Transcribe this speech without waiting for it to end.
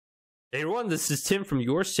Hey everyone, this is Tim from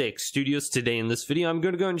YourSixStudios. Today in this video, I'm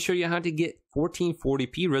going to go and show you how to get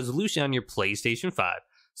 1440p resolution on your PlayStation 5.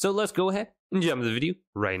 So let's go ahead and jump into the video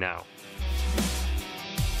right now.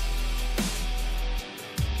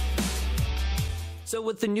 So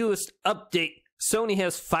with the newest update, Sony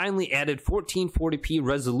has finally added 1440p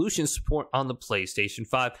resolution support on the PlayStation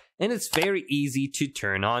 5, and it's very easy to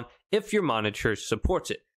turn on if your monitor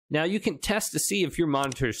supports it. Now you can test to see if your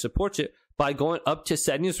monitor supports it by going up to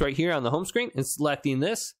settings right here on the home screen and selecting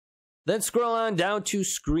this. Then scroll on down to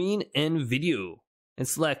screen and video and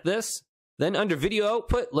select this. Then under video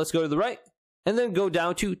output, let's go to the right and then go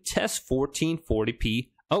down to test 1440p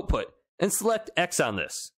output and select X on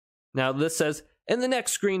this. Now this says, in the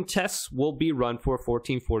next screen, tests will be run for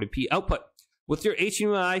 1440p output. With your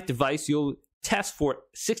HDMI device, you'll test for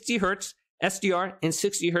 60Hz SDR and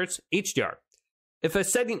 60Hz HDR. If a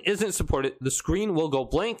setting isn't supported, the screen will go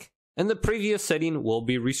blank and the previous setting will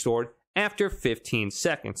be restored after 15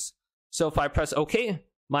 seconds. So if I press OK,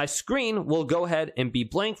 my screen will go ahead and be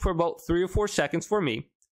blank for about 3 or 4 seconds for me.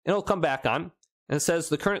 It'll come back on and it says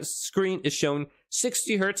the current screen is showing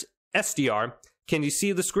 60Hz SDR. Can you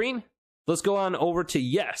see the screen? Let's go on over to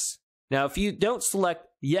yes. Now if you don't select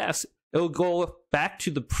yes, it'll go back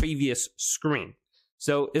to the previous screen.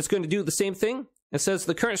 So it's going to do the same thing. It says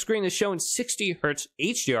the current screen is showing 60Hz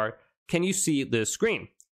HDR. Can you see the screen?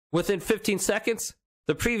 Within 15 seconds,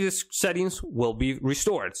 the previous settings will be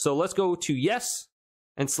restored. So let's go to yes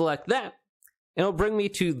and select that. And it'll bring me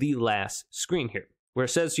to the last screen here, where it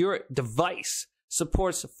says your device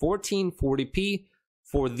supports 1440p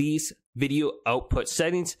for these video output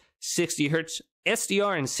settings, 60Hz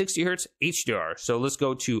SDR and 60Hz HDR. So let's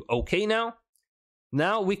go to OK now.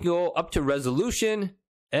 Now we can go up to resolution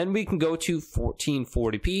and we can go to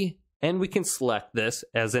 1440p and we can select this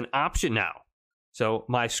as an option now. So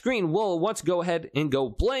my screen will once go ahead and go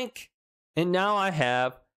blank, and now I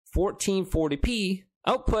have 1440p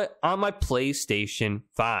output on my PlayStation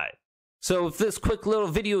 5. So if this quick little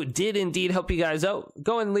video did indeed help you guys out,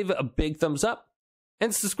 go and leave it a big thumbs up,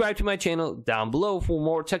 and subscribe to my channel down below for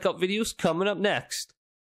more tech up videos coming up next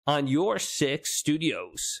on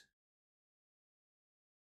YourSixStudios.